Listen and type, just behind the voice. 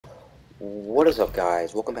What is up,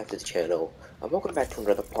 guys? Welcome back to the channel, and welcome back to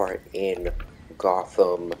another part in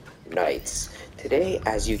Gotham Knights. Today,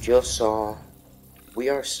 as you just saw, we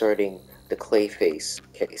are starting the Clayface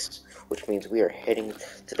case, which means we are heading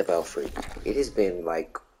to the Belfry. It's been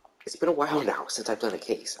a while now since I've done a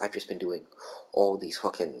case. I've just been doing all these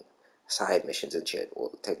fucking side missions and shit.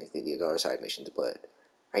 Well, technically these are side missions, but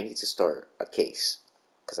I need to start a case,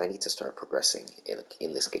 because I need to start progressing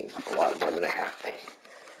in this game a lot more than I have been.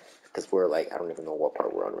 Because we're like, I don't even know what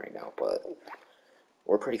part we're on right now, but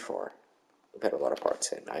we're pretty far. We've had a lot of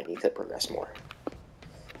parts in. I need to progress more.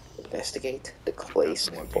 Investigate the clay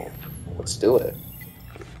sample. Let's do it.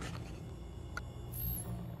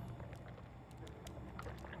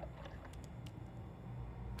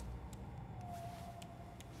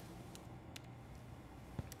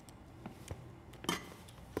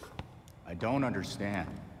 I don't understand.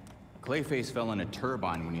 Clayface fell in a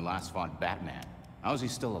turbine when he last fought Batman. How is he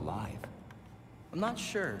still alive? I'm not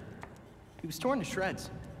sure. He was torn to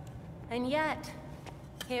shreds. And yet,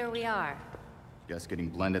 here we are. Guess getting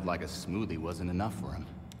blended like a smoothie wasn't enough for him.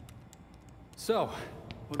 So,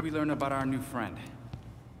 what did we learn about our new friend?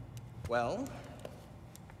 Well,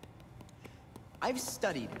 I've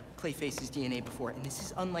studied Clayface's DNA before, and this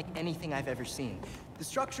is unlike anything I've ever seen. The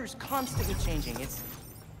structure's constantly changing.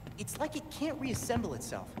 It's like it can't reassemble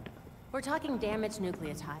itself. We're talking damaged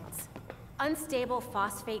nucleotides, unstable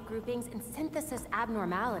phosphate groupings, and synthesis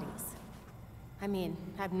abnormalities. I mean,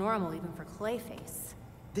 abnormal even for Clayface.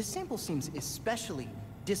 This sample seems especially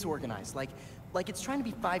disorganized, like it's trying to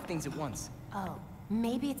be 5 things at once. Oh,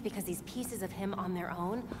 maybe it's because these pieces of him on their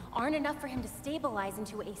own aren't enough for him to stabilize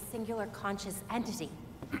into a singular conscious entity.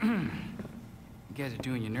 You guys are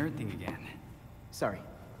doing your nerd thing again. Sorry.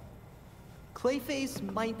 Clayface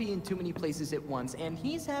might be in too many places at once, and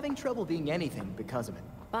he's having trouble being anything because of it.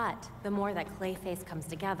 But the more that Clayface comes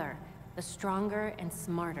together, the stronger and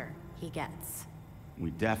smarter he gets.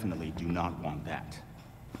 We definitely do not want that.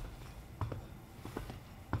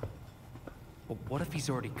 But what if he's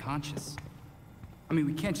already conscious? I mean,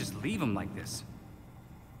 we can't just leave him like this.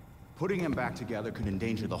 Putting him back together could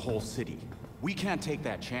endanger the whole city. We can't take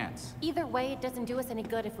that chance. Either way, it doesn't do us any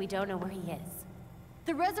good if we don't know where he is.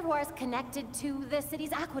 The reservoir is connected to the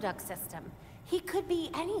city's aqueduct system. He could be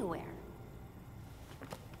anywhere.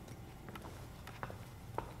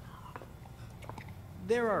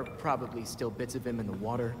 There are probably still bits of him in the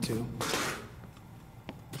water, too.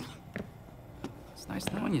 It's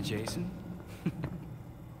nice knowing you, Jason.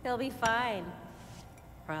 He'll be fine.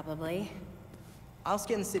 Probably. I'll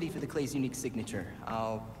scan the city for the Clay's unique signature.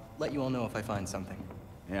 I'll let you all know if I find something.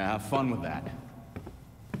 Yeah, have fun with that.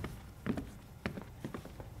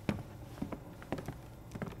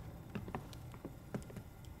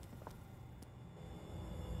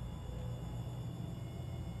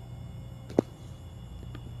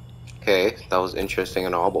 Okay, that was interesting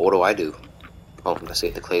and all, but what do I do? Oh, let's see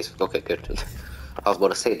the clays. Okay, good. I was about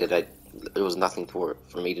to say, there was nothing for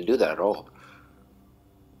me to do that at all.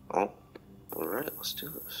 Oh, alright, let's do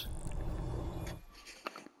this.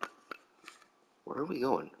 Where are we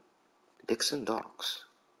going? Dixon Docks.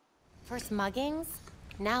 First muggings,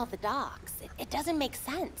 now the docks. It doesn't make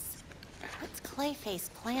sense. What's Clayface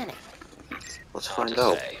planning? Let's Hard find to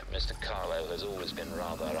out. say. Mr. Carlo has always been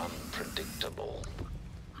rather unpredictable.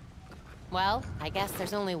 Well, I guess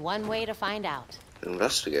there's only one way to find out. Be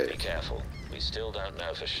Investigate. careful. We still don't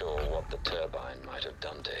know for sure what the turbine might have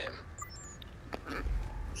done to him.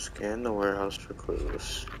 Scan the warehouse for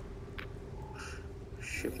clues.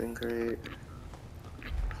 Shipping crate.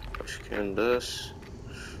 Scan this.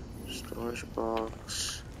 Storage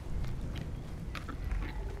box.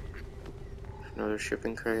 Another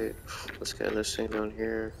shipping crate. Let's scan this thing down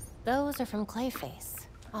here. Those are from Clayface.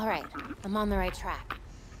 All right, I'm on the right track.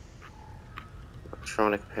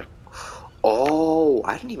 Electronic pen. Oh,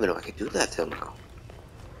 I didn't even know I could do that till now.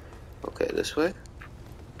 Okay, this way.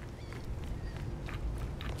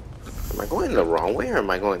 Am I going the wrong way or am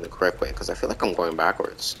I going the correct way? Because I feel like I'm going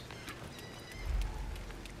backwards.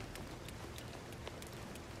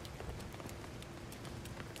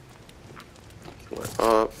 Going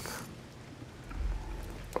up.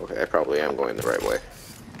 Okay, I probably am going the right way.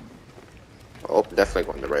 Oh, definitely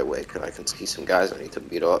going the right way because I can see some guys I need to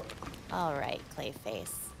beat up. All right,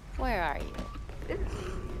 Clayface. Where are you? This is the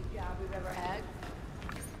easiest job we've ever had.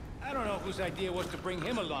 I don't know whose idea was to bring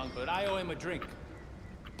him along, but I owe him a drink.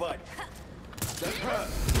 But...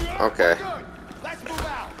 Okay. Good. Let's move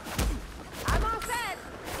out! I'm all set.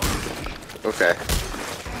 Okay.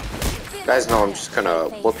 You guys know I'm just gonna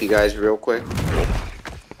whoop you guys real quick.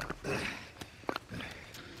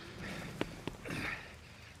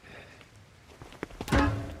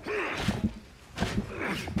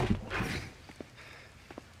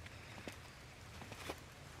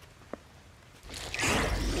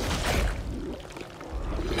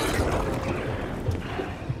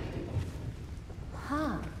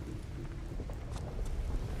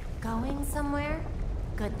 going somewhere?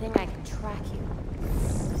 Good thing I can track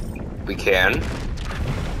you. We can.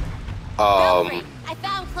 Girlfriend, I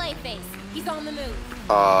found Clayface. He's on the move.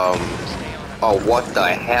 Oh, what the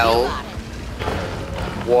hell?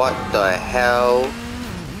 What the hell?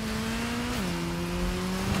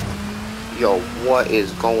 Yo, what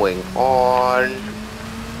is going on?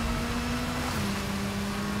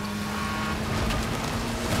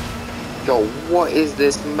 Yo, what is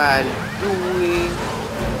this man doing?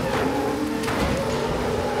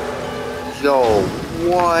 Yo,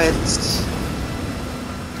 what?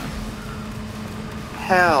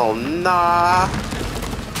 Hell nah.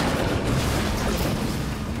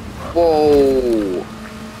 Whoa.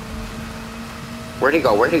 Where'd he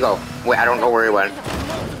go? Where'd he go? Wait, I don't know where he went.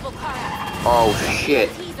 Oh shit.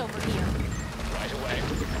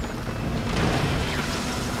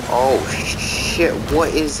 Oh shit, what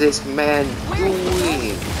is this man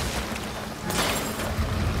doing?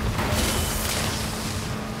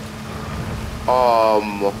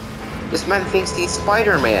 This man thinks he's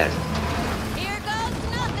Spider-Man. Here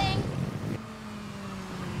goes nothing.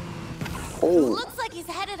 Oh. Looks like he's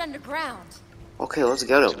headed underground. Okay, let's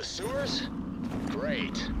get him. To the sewers?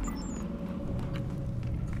 Great.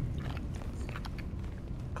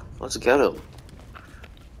 Let's get him.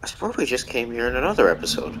 I suppose we just came here in another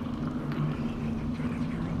episode.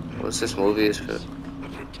 What's this movie is for?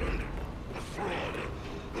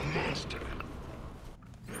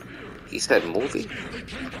 He said movie?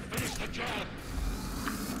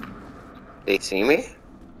 They see me?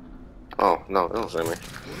 Oh, no, they don't see me.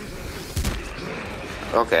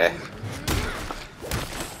 Okay.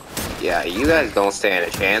 Yeah, you guys don't stand a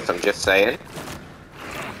chance, I'm just saying.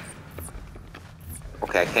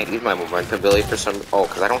 Okay, I can't use my momentum ability for some... Oh,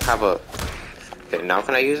 because I don't have a... Okay, now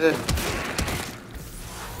can I use it?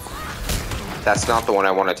 That's not the one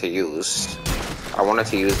I wanted to use. I wanted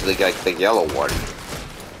to use the, like, the yellow one.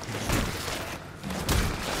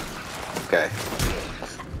 Okay.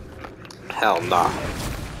 Hell nah.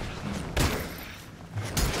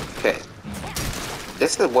 Okay.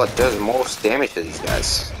 This is what does most damage to these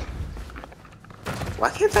guys. Why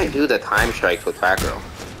can't I do the time strike with Batgirl?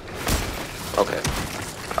 Okay.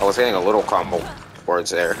 I was getting a little combo towards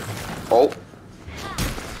there. Oh.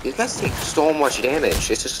 These guys take so much damage.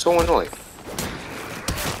 It's just so annoying.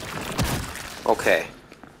 Okay.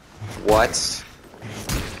 What?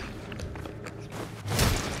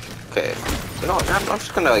 Okay. You know, I'm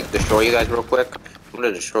just gonna, like, destroy you guys real quick. I'm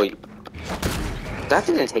gonna destroy you. That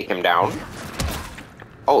didn't take him down.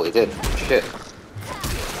 Oh, it did. Shit.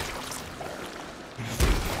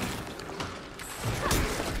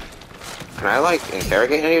 Can I, like,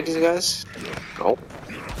 interrogate any of these guys? Nope.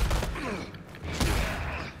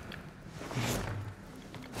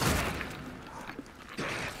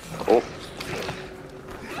 Oh.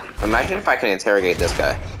 Imagine if I can interrogate this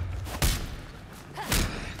guy.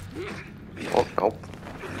 Oh, nope.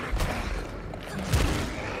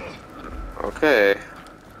 Okay.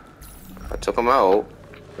 I took him out.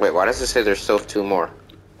 Wait, why does it say there's still 2 more?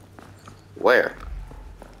 Where?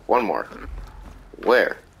 1 more.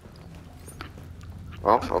 Where?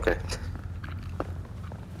 Oh, okay.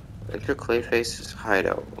 Enter Clayface's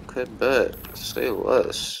hideout. Okay, bet. Say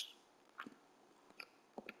less.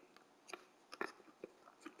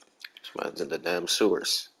 This man's in the damn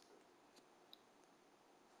sewers.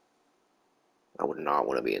 I would not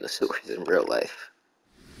want to be in the sewers in real life.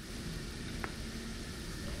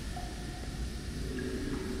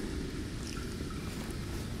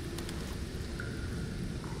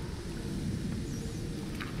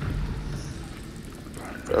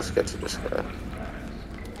 Let's get to this guy.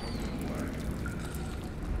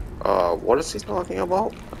 What is he talking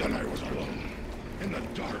about? Then I was alone, in the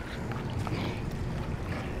dark, alone.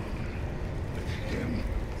 It's him.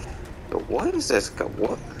 Yo, what is this guy?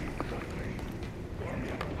 What?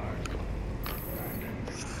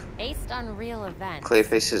 Based on real events.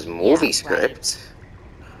 Clayface's movie Yeah, script.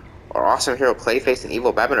 Our awesome hero Clayface and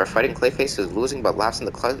evil Batman are fighting. Clayface is losing but laughs in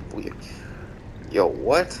the closet. Yo,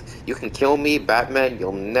 what? You can kill me, Batman.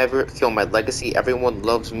 You'll never kill my legacy. Everyone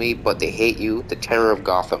loves me, but they hate you. The terror of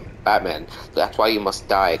Gotham. Batman, that's why you must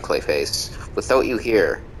die, Clayface. Without you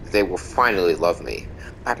here, they will finally love me.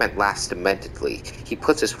 Batman laughs dementedly. He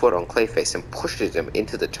puts his foot on Clayface and pushes him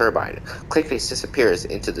into the turbine. Clayface disappears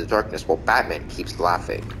into the darkness while Batman keeps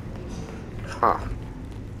laughing. Huh.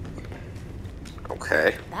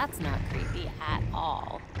 Okay. That's not creepy at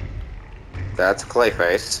all. That's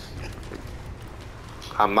Clayface.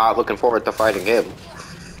 I'm not looking forward to fighting him.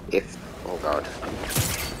 If... oh god.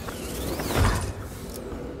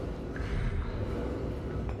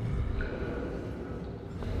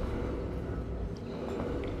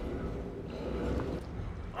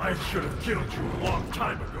 I should have killed you a long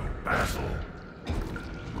time ago, Basil.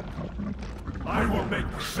 I won't make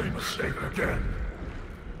the same mistake again.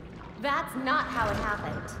 That's not how it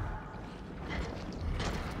happened.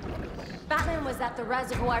 Batman was at the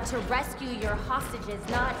reservoir to rescue your hostages,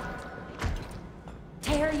 not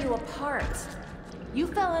tear you apart. You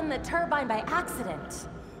fell in the turbine by accident.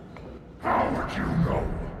 How would you know?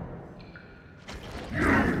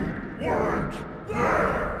 You weren't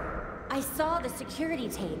there! I saw the security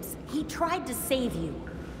tapes. He tried to save you.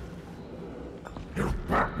 If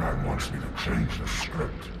Batman wants me to change the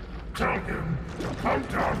script, tell him to come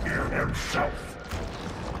down here himself.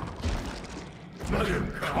 Let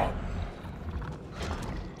him come.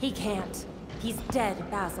 He can't. He's dead,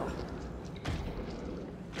 Basil.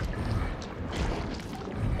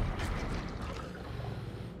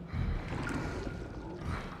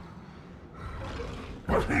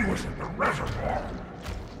 But he was in the reservoir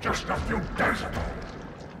just a few days ago.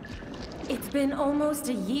 It's been almost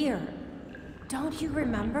a year. Don't you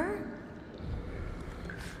remember?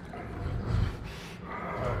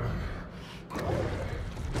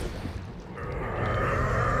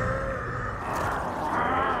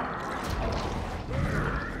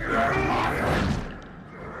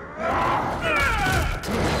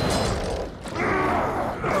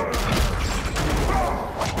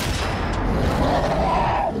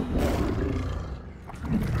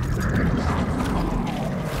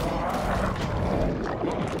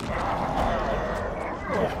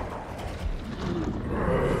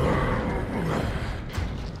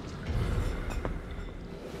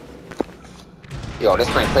 Yo, this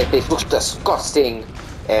man Clayface looks disgusting,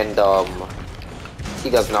 and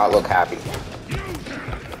he does not look happy.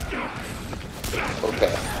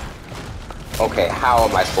 Okay. Okay, how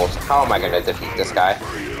am I gonna defeat this guy?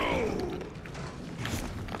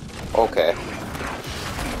 Okay.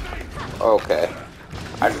 Okay.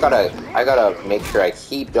 I gotta make sure I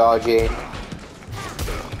keep dodging.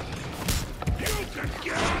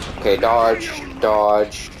 Okay, dodge,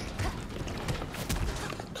 dodge.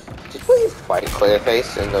 Did we fight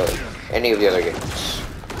Clayface in any of the other games?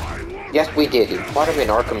 Yes, we did. We fought him in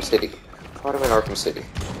Arkham City.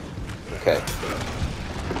 Okay.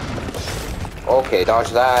 Okay, dodge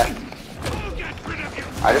that.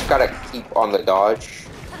 I just gotta keep on the dodge.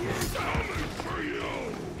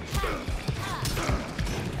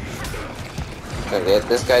 Okay, get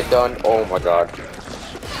this guy done. Oh my god.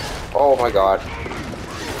 Oh my god.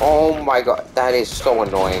 Oh my god. That is so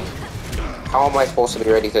annoying. How am I supposed to be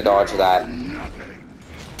ready to dodge that?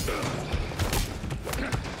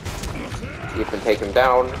 You can take him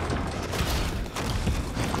down.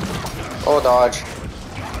 Oh, dodge.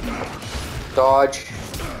 Dodge.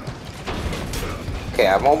 Okay,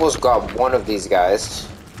 I've almost got one of these guys.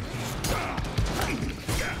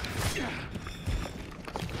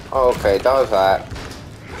 Okay, dodge that.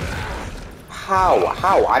 How?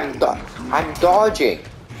 I'm dodging.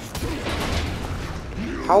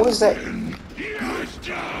 How is that?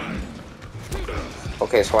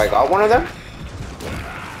 Okay, so I got one of them?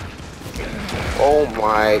 Oh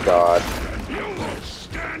my god.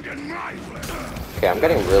 Okay, I'm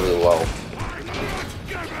getting really low.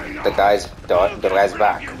 The guy's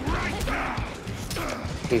back.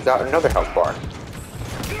 He's got another health bar.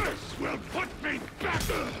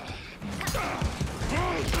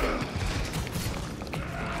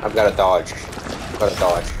 I've got to dodge. Gotta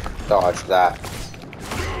dodge. Dodge that.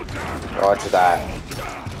 Dodge that.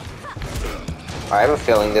 I have a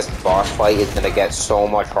feeling this boss fight is gonna get so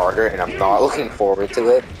much harder, and I'm not looking forward to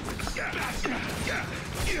it.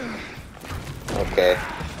 Okay.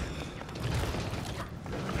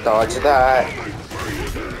 Dodge that.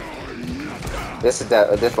 This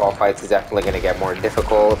boss fight is definitely gonna get more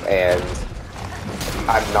difficult, and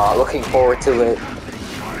I'm not looking forward to it.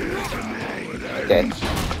 Okay.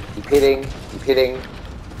 Keep hitting. Keep hitting.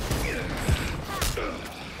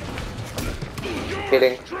 Keep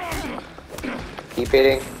hitting. Keep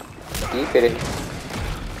hitting. Keep hitting.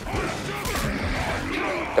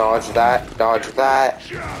 Dodge that. Dodge that.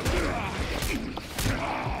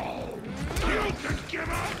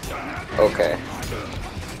 Okay.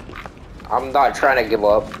 I'm not trying to give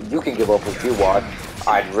up. You can give up if you want.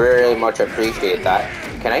 I'd really much appreciate that.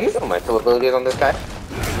 Can I use my mental abilities on this guy?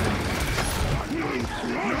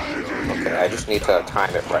 Okay, I just need to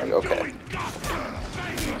time it right. Okay.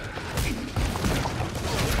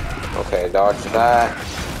 Okay, dodge that.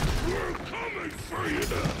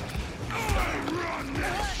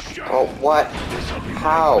 Oh, what?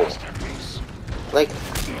 How? Like,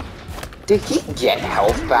 did he get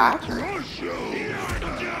health back?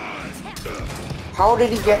 How did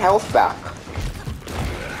he get health back?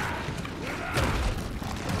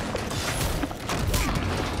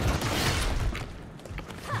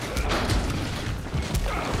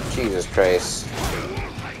 Jesus Christ.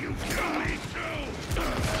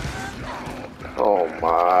 Oh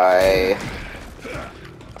my.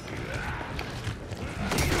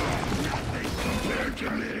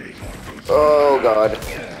 Oh god.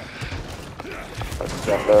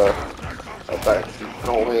 I gotta keep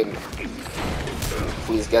going.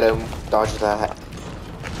 Please get him. Dodge that.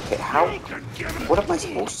 Okay, how? What am I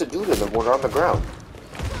supposed to do to them when they're on the ground?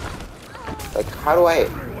 Like, how do I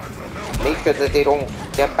make sure that they don't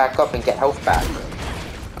get back up and get health back?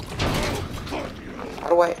 How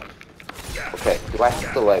do I? Okay, do I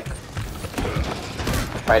have to, like,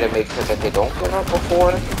 try to make sure that they don't get up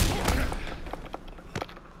before?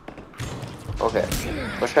 Okay,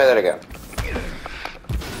 let's try that again.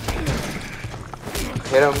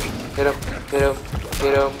 Hit him, hit him, hit him,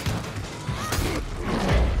 hit him.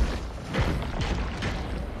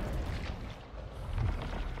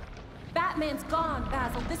 Batman's gone,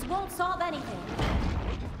 Basil. This won't solve anything.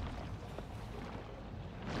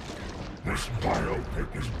 This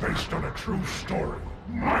biopic is based on a true story.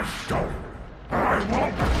 My story. I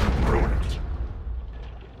won't let you ruin it.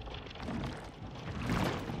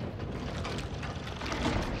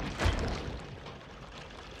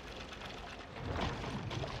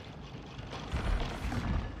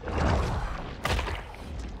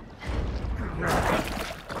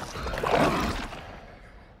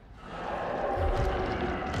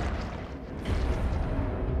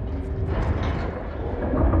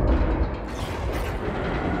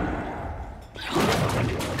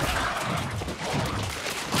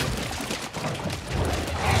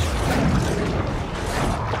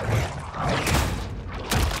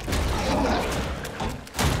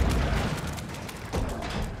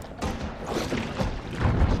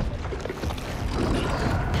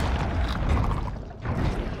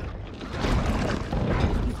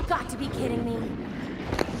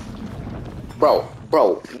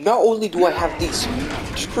 Bro, not only do I have these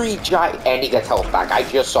 3 giant, and he gets health back, I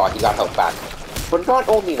just saw he got health back, but not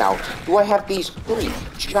only now do I have these 3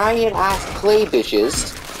 giant ass clay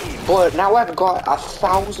bitches, but now I've got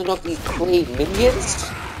 1,000 of these clay minions?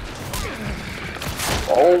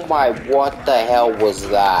 Oh my, what the hell was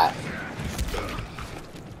that?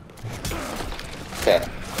 Okay,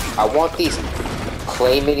 I want these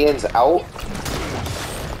clay minions out.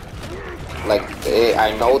 Like,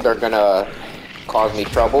 I know they're gonna cause me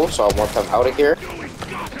trouble, so I want them out of here.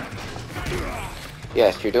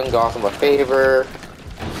 Yes, you're doing Gotham a favor.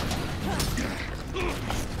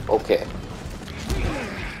 Okay.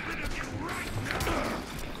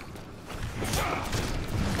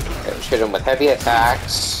 Okay, let's hit him with heavy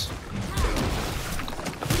attacks.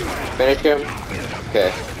 Finish him.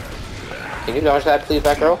 Okay. Can you dodge that, please,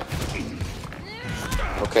 Batgirl?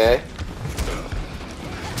 Okay.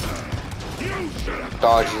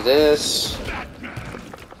 Dodge this.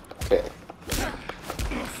 Okay.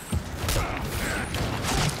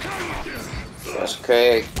 Yes,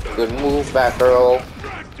 okay. Good move, Batgirl.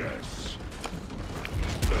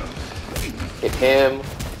 Hit him.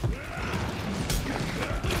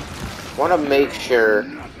 Want to make sure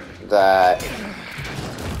that...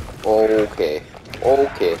 Okay.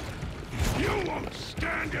 Okay.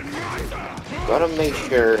 Gotta make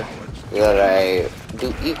sure that I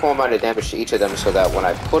do equal amount of damage to each of them so that when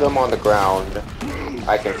I put them on the ground,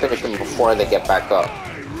 I can finish them before they get back up.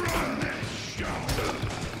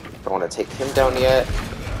 Don't want to take him down yet.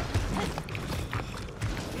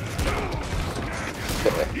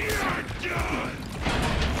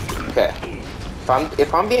 Okay.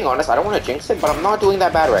 If I'm being honest, I don't want to jinx it, but I'm not doing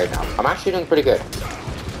that bad right now. I'm actually doing pretty good.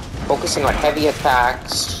 Focusing on heavy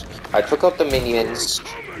attacks. I took out the minions.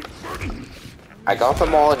 I got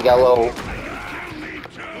them all in yellow.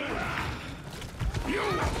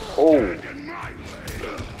 Oh.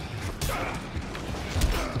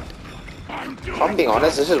 If I'm being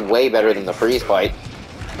honest, this is way better than the freeze fight.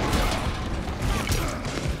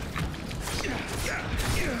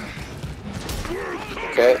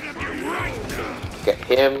 Okay. Get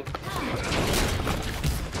him.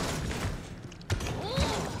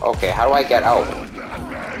 Okay, how do I get out?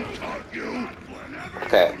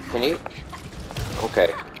 Okay, can you?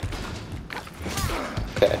 Okay.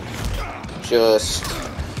 Okay. Just...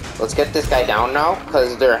 Let's get this guy down now,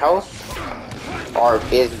 because their health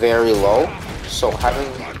is very low. So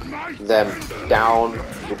having them down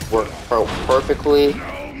would work perfectly.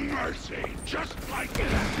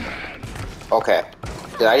 Okay.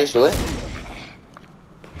 Did I just do it?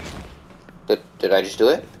 Did I just do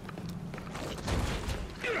it?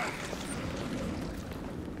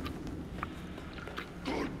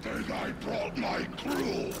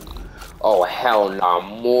 Oh hell nah,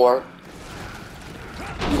 more.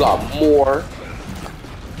 You got more.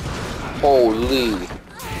 Holy.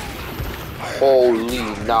 Holy,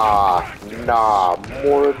 nah.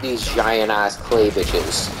 More of these giant-ass clay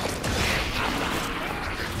bitches.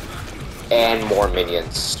 And more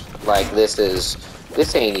minions. Like, this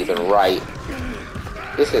ain't even right.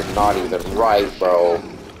 This is not even right, bro.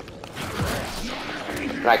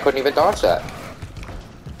 And I couldn't even dodge that.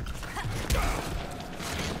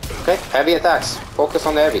 Okay, heavy attacks. Focus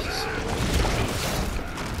on the heavies.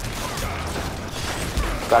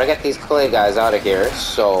 Gotta get these clay guys out of here,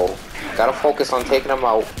 so gotta focus on taking them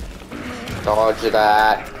out. Dodge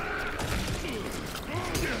that.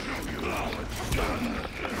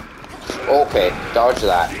 Okay, dodge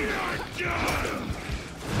that.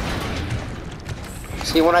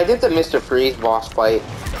 See, when I did the Mr. Freeze boss fight,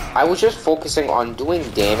 I was just focusing on doing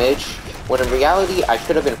damage, when in reality I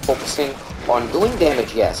should have been focusing on doing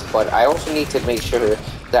damage, yes, but I also need to make sure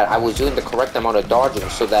that I was doing the correct amount of dodging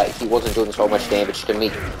so that he wasn't doing so much damage to me.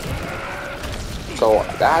 So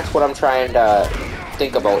that's what I'm trying to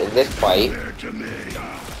think about in this fight.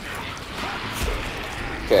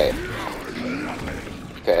 Okay.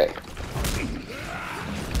 Okay.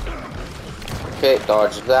 Okay,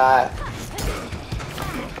 dodge that.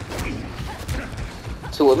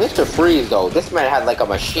 So with Mr. Freeze though, this man had like a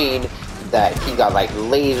machine that he got like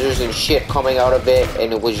lasers and shit coming out of it,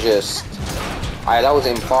 and it was just... that was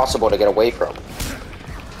impossible to get away from.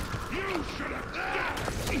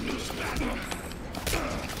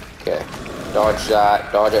 Okay, dodge that,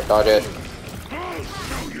 dodge it.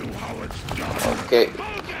 Okay,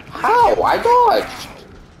 how? I dodged!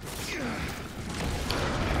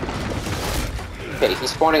 Okay,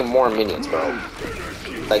 he's spawning more minions, bro.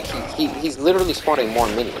 Like, he's literally spawning more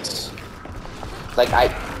minions. Like, I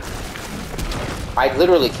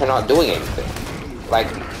literally cannot do anything. Like,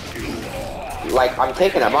 I'm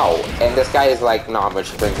taking him out, and this guy is like, nah, I'm gonna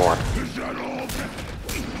just bring more.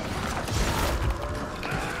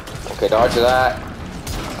 Okay, dodge that.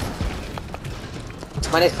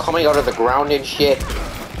 This man is coming out of the ground and shit.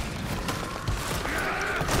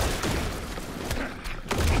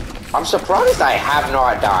 I'm surprised I have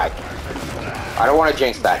not died. I don't want to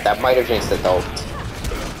jinx that. That might have jinxed it, though.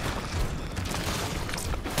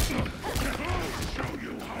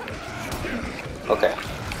 Okay.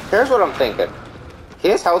 Here's what I'm thinking.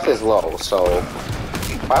 His health is low, so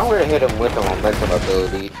if I were to hit him with a momentum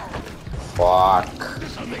ability, fuck.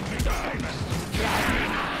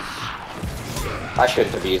 I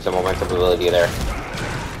shouldn't have used the momentum ability there.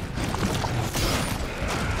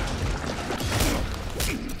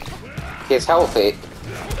 His health,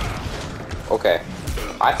 okay.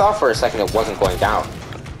 I thought for a second it wasn't going down.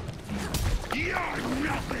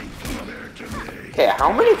 Okay,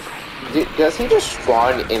 how many... Does he just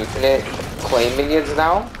spawn infinite clay minions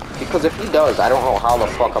now? Because if he does, I don't know how the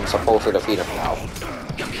fuck I'm supposed to defeat him now.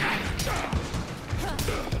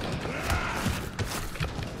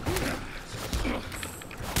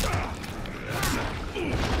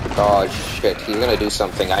 Oh shit, he's gonna do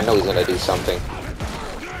something. I know he's gonna do something.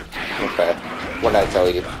 Okay, what did I tell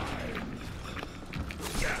you?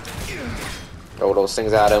 Throw those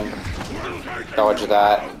things at him. Dodge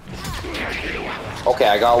that. Okay,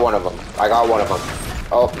 I got one of them.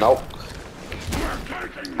 Oh, nope.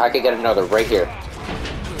 I could get another right here.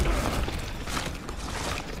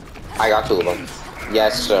 I got two of them.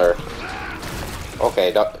 Yes, sir.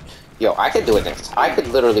 Okay, yo, I could do this. I could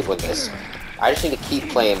literally win this. I just need to keep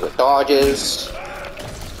playing with dodges.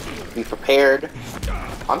 Be prepared.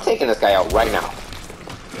 I'm taking this guy out right now.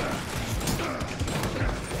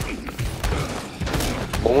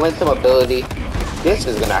 Momentum ability. This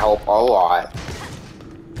is gonna help a lot.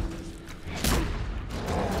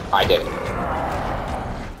 I did it.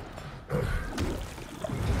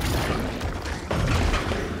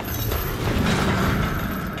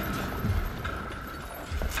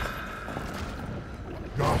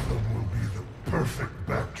 Gotham will be the perfect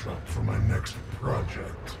backdrop for my next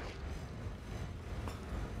project.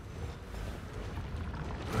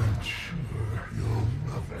 I'm sure you'll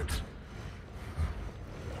love it.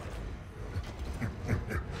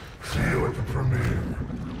 See you at the premiere.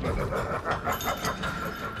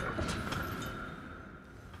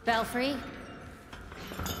 Belfry?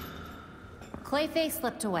 Clayface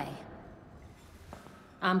slipped away.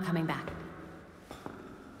 I'm coming back.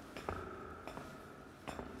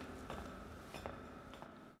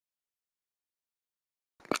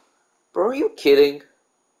 Bro, are you kidding?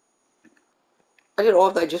 I did all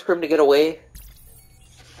of that just for him to get away?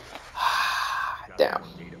 Damn.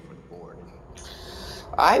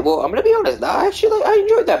 Alright, well, I'm gonna be honest. I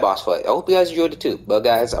enjoyed that boss fight. I hope you guys enjoyed it too. But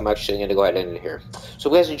guys, I'm actually gonna go ahead and end it here. So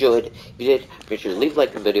if you guys enjoyed, if you did, make sure to leave a like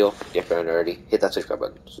on the video. If you haven't already, hit that subscribe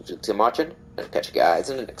button. So keep watching, and I'll catch you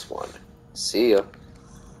guys in the next one. See ya.